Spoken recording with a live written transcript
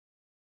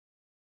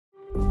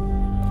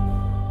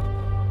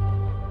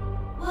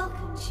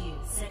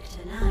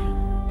Sector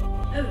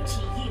 9,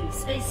 OTU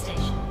Space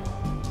Station.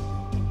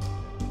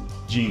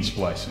 Gene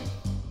splicing,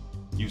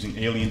 using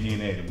alien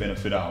DNA to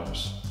benefit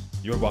ours.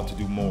 You're about to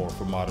do more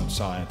for modern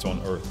science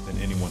on Earth than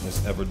anyone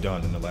has ever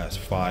done in the last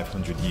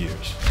 500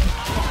 years.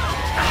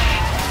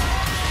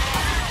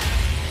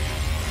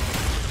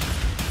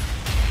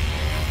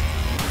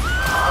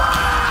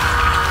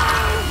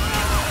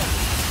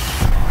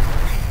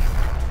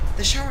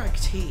 The Shark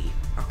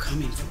are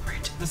coming for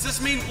it. Does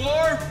this mean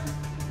war?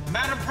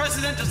 Madam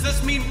President, does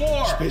this mean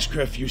war?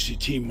 Spacecraft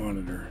UCT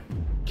monitor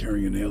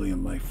carrying an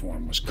alien life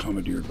form was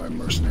commandeered by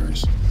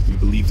mercenaries. We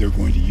believe they're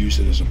going to use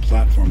it as a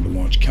platform to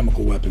launch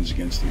chemical weapons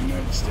against the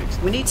United States.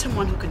 We need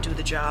someone who can do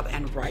the job,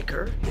 and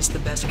Riker is the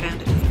best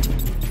candidate.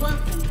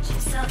 Welcome to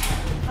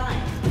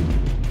Sci-Fi.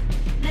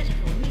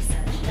 Medical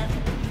research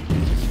level.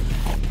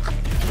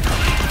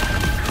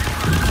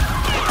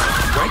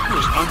 Riker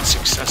is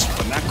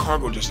unsuccessful, and that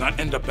cargo does not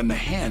end up in the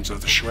hands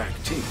of the Shrek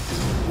team.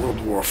 World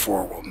War IV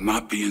will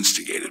not be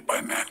instigated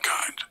by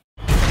mankind.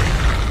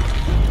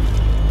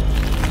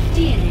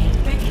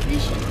 DNA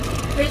recognition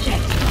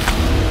projected.